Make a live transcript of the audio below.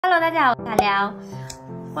Hello， 大家好，我是聊。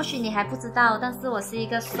或许你还不知道，但是我是一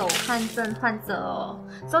个手汗症患者哦。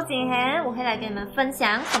所以今天我会来跟你们分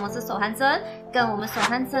享什么是手汗症，跟我们手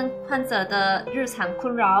汗症患者的日常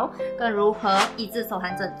困扰，跟如何医治手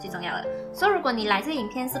汗症最重要的。所以如果你来这影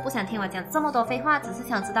片是不想听我讲这么多废话，只是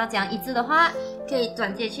想知道怎样医治的话，可以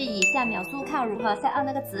转接去以下描述看如何下按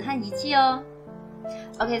那个止汗仪器哦。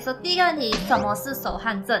OK， 所以第一个问题，什么是手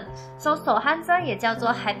汗症？手汗症也叫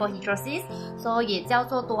做 Hyperhidrosis， 也叫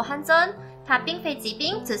做多汗症。它并非疾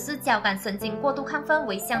病，只是交感神经过度亢奋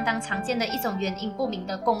为相当常见的一种原因不明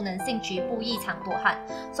的功能性局部异常多汗。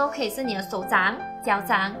可以是你的手掌、脚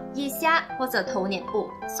掌、腋下或者头脸部。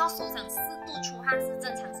手掌适度出汗是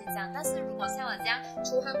正常现象，但是如果像我这样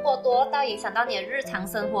出汗过多到影响到你的日常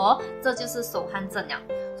生活，这就是手汗症了。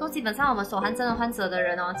基本上我们手汗症的患者的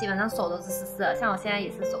人哦，基本上手都是湿湿的，像我现在也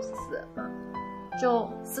是手湿湿的，就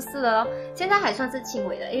湿湿的咯。现在还算是轻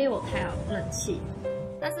微的，因为我开了冷气。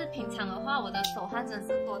但是平常的话，我的手汗真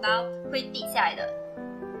是多到会滴下来的。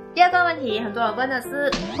第二个问题，很多人问的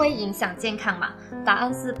是会影响健康吗？答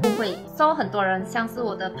案是不会。很多人像是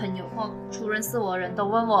我的朋友或初认识我的人都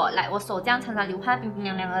问我，我手这样常常流汗，冰冰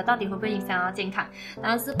凉凉的，到底会不会影响到健康？答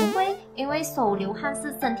案是不会，因为手流汗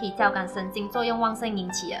是身体交感神经作用旺盛引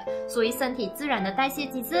起的，属于身体自然的代谢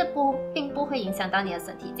机制，并不会影响到你的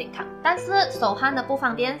身体健康。但是手汗的不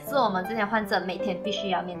方便是我们这些患者每天必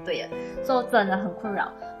须要面对的，真的很困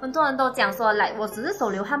扰。很多人都讲说，我只是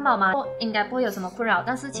手流汗嘛，应该不会有什么困扰，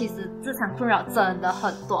但是其实日常困扰真的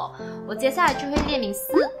很多。我接下来就会列明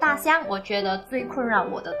4大项我觉得最困扰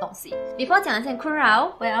我的东西。Before 讲那些困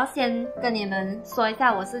扰，我要先跟你们说一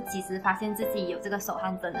下我是几时发现自己有这个手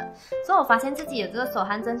汗症的。我发现自己有这个手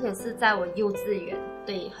汗症，也是在我幼稚园，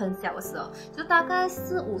对，很小的时候，就大概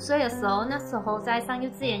4、5岁的时候，那时候在上幼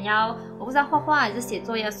稚园我不知道画画还是写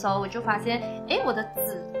作业的时候，我就发现，我的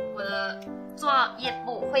作业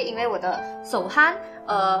簿会因为我的手汗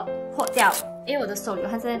破掉，因为我的手流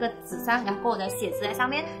汗在那个纸上，然后我的写字在上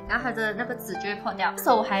面，然后它的那个纸就会破掉。那时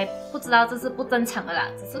候我还不知道这是不正常的啦，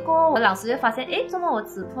只是过后我老师就发现，怎么我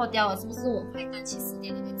纸破掉了？是不是我排单去撕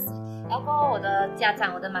掉那个纸？然后过后我的家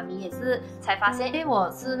长，我的妈咪也是才发现，因为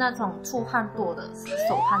我是那种出汗多的，是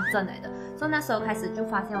手汗症来的，所以那时候开始就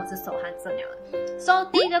发现我是手汗症了。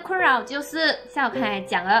第一个困扰就是像我刚才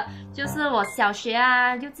讲了，就是我小学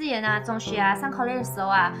啊、幼稚园啊、中学啊、上课的时候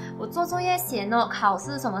啊，我做作业、写考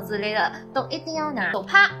试什么之类的，都一定要拿手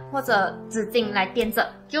帕或者纸巾来垫着，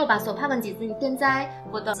就我把手帕跟纸巾垫在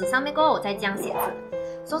我的纸上面过后，我再这样写字。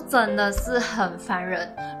真的是很烦人，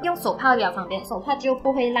用手帕比较方便，手帕就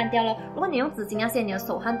不会烂掉了。如果你用纸巾那些，你的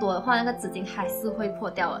手汗多的话，那个纸巾还是会破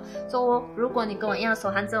掉的。如果你跟我一样手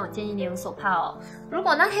汗症，我建议你用手帕哦。如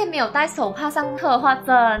果那天没有带手帕上课的话，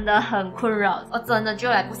真的很困扰，我真的就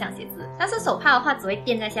来不想写字。但是手帕的话只会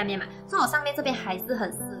垫在下面嘛，我上面这边还是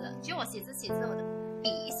很湿的，就我写字我的笔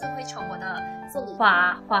是会从我的这里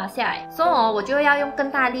滑下来，我就要用更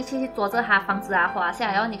大的力气去捉着它，防止它滑下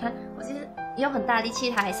来。然后你看，我其实用很大的力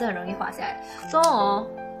气，它还是很容易滑下来，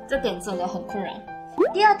这点真的很困扰。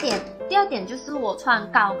第二点就是我穿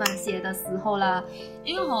高跟鞋的时候啦，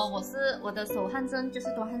因为我的手汗症就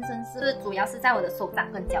是多汗症是主要是在我的手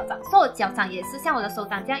掌跟脚掌，我脚掌也是像我的手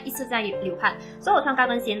掌这样一直在流汗，我穿高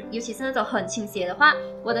跟鞋，尤其是那种很轻鞋的话，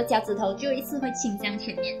我的脚趾头就一直会倾向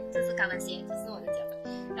前面，这是高跟鞋，这是我的脚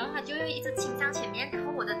掌，然后它就会一直倾向前面，然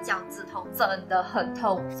后我的脚趾头真的很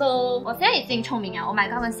痛。我现在已经聪明了，我买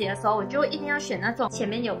高跟鞋的时候，我就一定要选那种前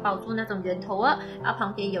面有包住那种圆头的，然后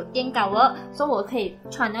旁边有垫高的，我可以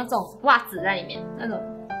穿那种袜子在里面，那种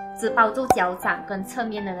只包住脚掌跟侧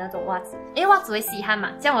面的那种袜子，因为袜子会吸汗嘛，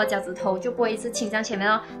这样我的脚趾头就不会一直倾向前面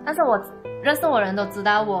哦。但是我认识我的人都知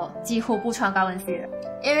道我几乎不穿高跟鞋，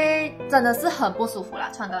因为真的是很不舒服啦，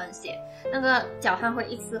穿高跟鞋那个脚汗会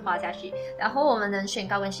一直滑下去。然后我们能选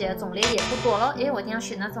高跟鞋的种类也不多咯，因为我一定要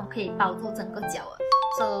选那种可以包住整个脚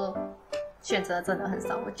的，选择真的很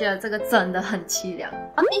少，我觉得这个真的很凄凉。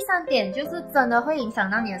第3点就是真的会影响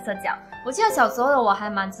到你的社交。我记得小时候的我还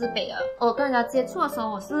蛮自卑的，我跟人家接触的时候，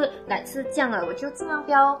我是这样的，我就尽量不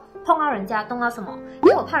要碰到人家，动到什么，因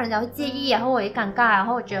为我怕人家会介意，然后我也尴尬，然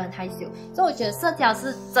后我觉得很害羞，所以我觉得社交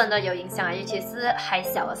是真的有影响的，尤其是还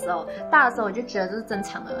小的时候。大的时候我就觉得这是正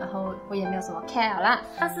常的，然后我也没有什么 care 啦。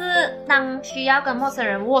但是当需要跟陌生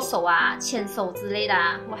人握手啊、牵手之类的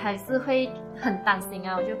啊，我还是会很担心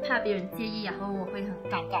啊，我就怕别人介意，然后我会很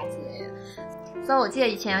尴尬之类的。所以我记得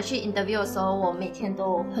以前要去 interview 的时候，我每天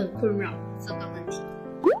都很困扰这个问题。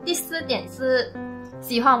第4点是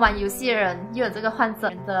喜欢玩游戏的人又有这个患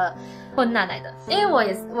者的困难来的，因为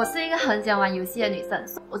我是一个很喜欢玩游戏的女生，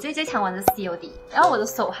我最常玩的是 COD， 然后我的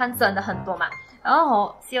手汗真的很多嘛，然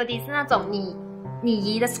后COD 是那种你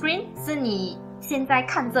移的 screen 是你现在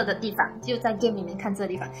看着的地方，就在 game 里面看这个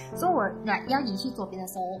地方，所以我要移去左边的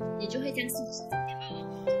时候，你就会这样手指点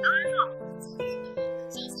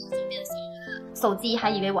左边的时候，手机还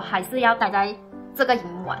以为我还是要待在这个荧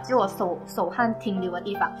幕啊，就我手汗停留的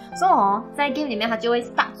地方，所以在 game 里面它就会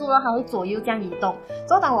打住了，它会左右这样移动。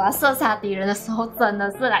所以当我要射杀敌人的时候，真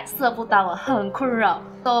的是射不到我，很困扰。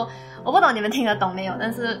我不懂你们听得懂没有？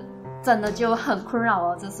但是真的就很困扰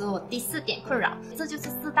哦，这是我第4点困扰，这就是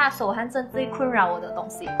4大手汗症最困扰我的东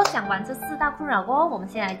西。讲完这4大困扰过后，我们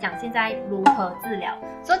先来讲现在如何治疗。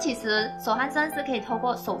所以其实手汗症是可以透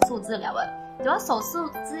过手术治疗的。主要手术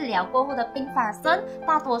治疗过后的并发症，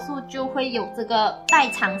大多数就会有这个代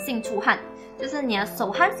偿性出汗，就是你的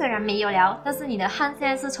手汗虽然没有了，但是你的汗现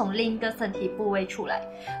在是从另一个身体部位出来，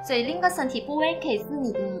所以另一个身体部位可以是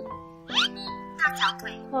你的大小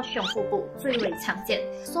腿或胸腹部最为常见。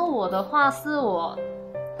说我的话是我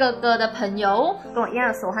哥哥的朋友跟我一样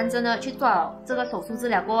的手汗症呢，去做了这个手术治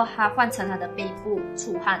疗过后，他换成他的背部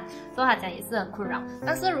出汗，所以他讲也是很困扰。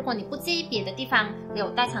但是如果你不介意别的地方有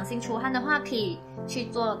代偿性出汗的话，可以去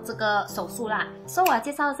做这个手术啦。所以我要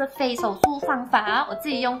介绍的是非手术方法，我自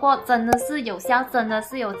己用过，真的是有效，真的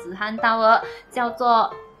是有止汗到的，叫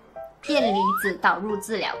做电离子导入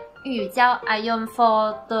治疗，英语叫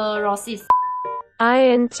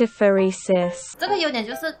IONTOPHORESIS。IONTOPHORESIS 这个优点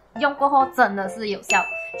就是用过后真的是有效，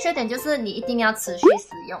缺点就是你一定要持续使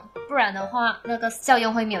用，不然的话那个效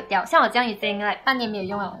用会没有掉。像我这样已经半年没有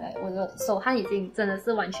用了，我的手汗已经真的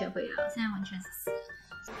是完全回来了，现在完全是湿。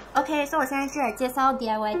OK， 所以我现在就来介绍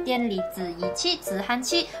DIY 电离子仪器、止汗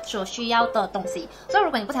器所需要的东西。所以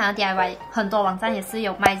如果你不想要 DIY， 很多网站也是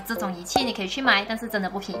有卖这种仪器，你可以去买，但是真的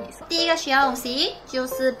不便宜。第一个需要的东西就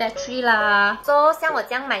是 battery 啦，所以像我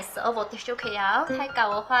这样买12 voltage 就可以了，太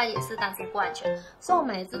高的话也是担心不安全。所以我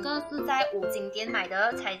买这个是在5金店买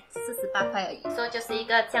的，才48块而已。所以就是一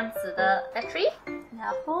个这样子的 battery。然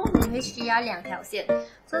后你会需要2条线，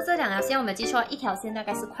所以这2条线我没记错，1条线大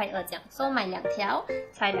概是1.2块这样，所以我买2条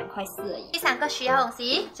才2.4块而已。第3个需要的东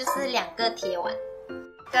西就是2个铁碗，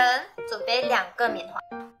跟准备2个棉花。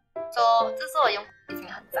这是我用已经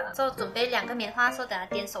很脏了，所以准备2个棉花，说等下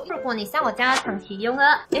颠手。如果你像我这样长期用的，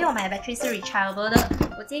因为我买的 battery 是 rechargeable 的，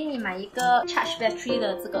我建议你买一个 charge battery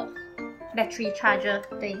的这个。battery charger，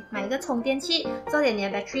 对，买一个充电器，这里你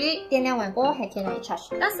的 battery 电量完过后还可以来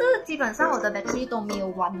charge。但是基本上我的 battery 都没有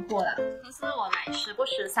玩过啦，但是我来时不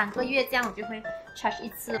时3个月这样我就会 charge 一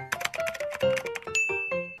次。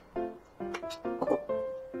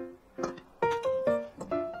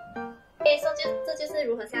这就是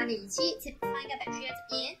如何下的仪器，先放一个 battery 在这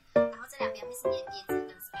边，然后这2边会是你的碟子跟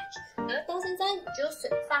sponge， 然后到现在你就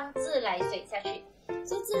放自来水下去，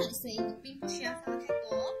这自来水你并不需要放太多。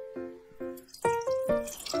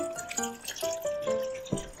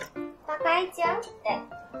大概这样，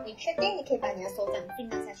你确定你可以把你的手掌浸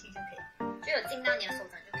到下去就可以，就有浸到你的手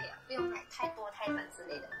掌就可以了，不用买太多太满之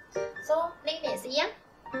类的。另一边也是一样，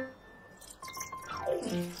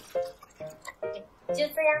就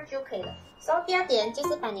这样就可以了。第2点就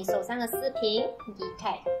是把你手上的饰品移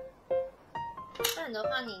开，不然的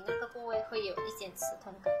话你那个部位会有一些刺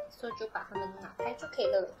痛感，所以就把它们拿开就可以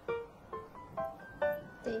了。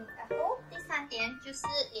对，然后第3点就是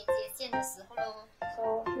连接线的时候咯，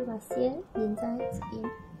就把线连在这边，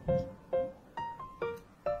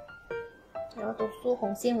然后都竖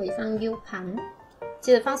红线为放右旁，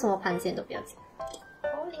记得放什么盘线都不要紧。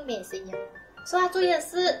然后另一边也是一样。所以要注意的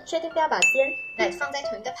是，确定不要把线放在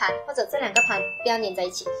同一个盘，或者这2个盘不要粘在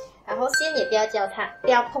一起，然后线也不要交叉，不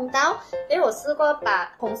要碰到。因为我试过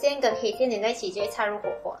把红线跟黑线粘在一起，就会插入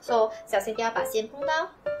火花，所以小心不要把线碰到。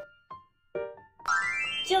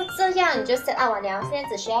就这样你就 set up 完了，现在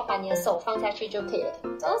只需要把你的手放下去就可以了。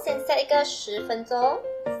然后先 set 一个10分钟，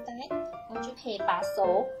然后就可以把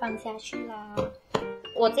手放下去啦。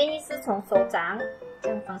我建议是从手掌这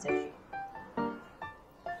样放下去。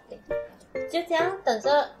就这样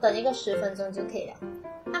等一个10分钟就可以了。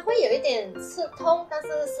它会有一点刺痛，但是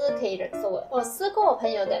是可以忍受的。我试过我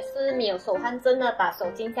朋友的是没有手汗症的，把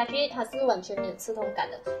手浸下去，它是完全没有刺痛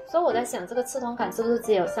感的。所以我在想，这个刺痛感是不是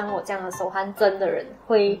只有像我这样的手汗症的人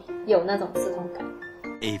会有那种刺痛感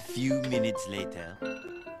 ？A few minutes later.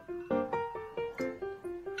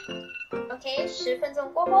 OK， 10分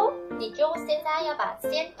钟过后，你就现在要把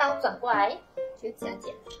线倒转过来，就这样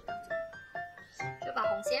剪。就把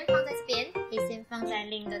红线放在这边，黑线放在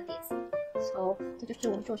另一个碟子。这就是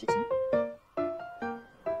我做的事情。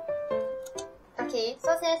OK，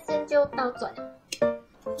 现在线就倒转了，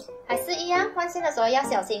还是一样，换线的时候要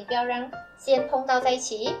小心，不要让线碰到在一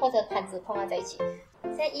起，或者盘子碰到在一起。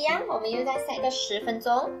现在一样，我们又再set一个10分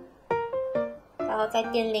钟，然后再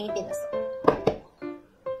电另一边的手。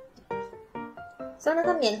所以那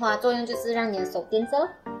个棉花作用就是让你的手变色，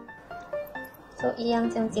就一样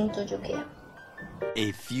这样静住就可以了。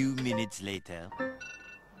A few minutes later.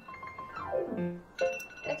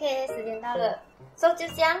 OK， 时间到了，就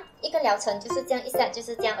这样一个疗程就是这样一下就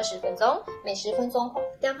是这样20分钟，每10分钟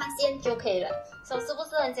调换线就可以了。是不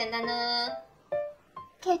是很简单呢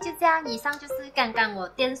？OK， 就这样，以上就是刚刚我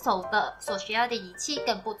电手的所需要的仪器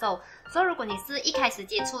跟步骤。所以如果你是一开始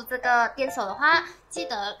接触这个电手的话，记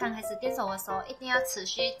得刚开始电手的时候一定要持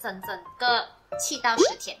续整个7到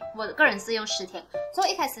10天。我个人是用10天，所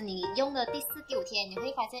以一开始你用的第4、第5天，你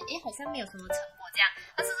会发现，好像没有什么成果这样。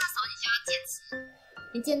但是这时候你就要坚持，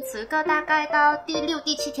你坚持个大概到第6、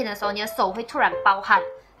第7天的时候，你的手会突然爆汗，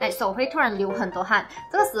手会突然流很多汗。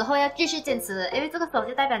这个时候要继续坚持，因为这个时候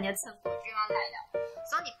就代表你的成果就要来了。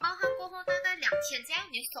所以你爆汗过后大概2天这样，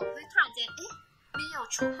你的手会突然间没有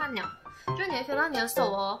出汗了，就你会觉得你的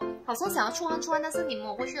手好像想要出汗，但是你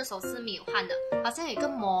摸过去的时候是没有汗的，好像有一个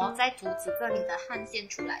膜在阻止着你的汗腺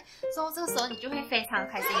出来。所以这个时候你就会非常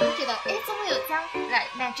开心，你就觉得怎么有这样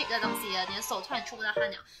magic 的东西了，你的手突然出不到汗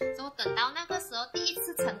了。所以等到那个时候第1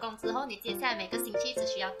次成功之后，你接下来每个星期只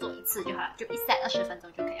需要做1次就好了，就一 set 20分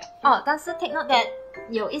钟就可以了。但是 take note that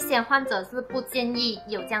有一些患者是不建议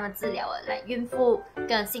有这样的治疗的，孕妇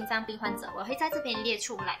跟心脏病患者，我会在这边列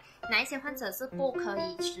出来哪一些患者是不可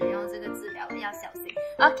以使用这个治疗的，要小心。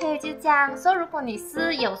OK， 就这样。所以如果你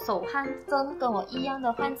是有手汗症跟我一样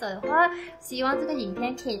的患者的话，希望这个影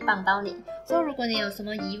片可以帮到你。所以如果你有什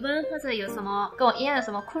么疑问，或者有什么跟我一样有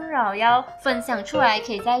什么困扰要分享出来，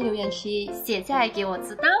可以在留言区写下来给我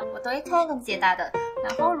知道，我都会看跟解答的。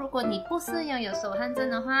然后如果你不是拥有手汗症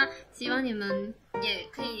的话，希望你们也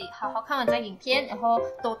可以好好看完这影片，然后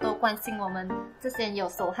多多关心我们这些有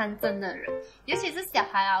手汗症的人，尤其是小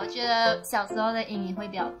孩我觉得小时候的阴影会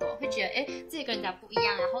比较多，会觉得自己跟人家不一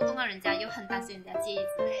样，然后弄到人家又很担心人家介意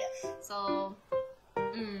之类的。So，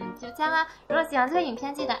 就这样啦。如果喜欢这个影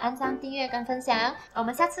片，记得按赞、订阅跟分享。我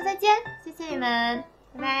们下次再见，谢谢你们，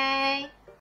拜拜。